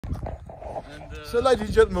So, ladies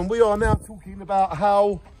and gentlemen, we are now talking about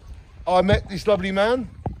how I met this lovely man,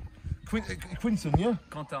 Quinton, yeah?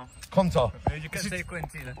 Conta. You can say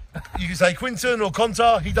Quentin. You can say Quinton or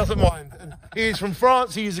Conta, he doesn't mind. And he is from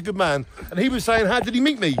France, he is a good man. And he was saying, how did he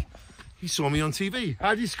meet me? He saw me on TV.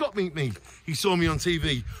 How did Scott meet me? He saw me on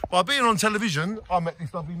TV. By being on television, I met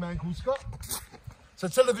this lovely man called Scott. So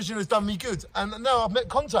television has done me good. And now I've met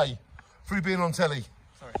Conte through being on telly.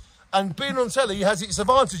 Sorry. And being on telly has its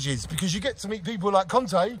advantages because you get to meet people like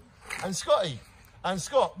Conte and Scotty. And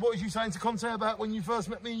Scott, what was you saying to Conte about when you first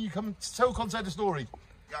met me? You come to tell Conte the story.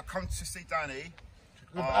 Yeah, I come to see Danny.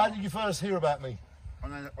 How did you first hear about me?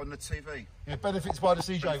 On the TV. Yeah, Benefits by the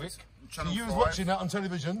CJ, Vic. So you was watching that on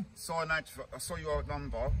television. So I saw your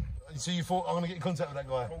number. And so you thought, I'm going to get in contact with that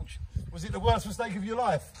guy. Was it the worst mistake of your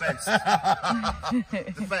life? Best.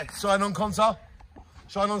 The best. Shine on, Conta.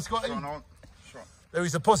 Shine on, Scotty. Shine on. Sure. There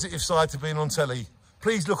is a positive side to being on telly.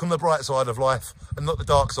 Please look on the bright side of life and not the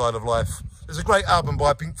dark side of life. There's a great album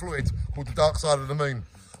by Pink Floyd called The Dark Side of the Moon.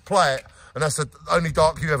 Play it, and that's the only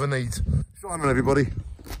dark you ever need. Shine on, everybody.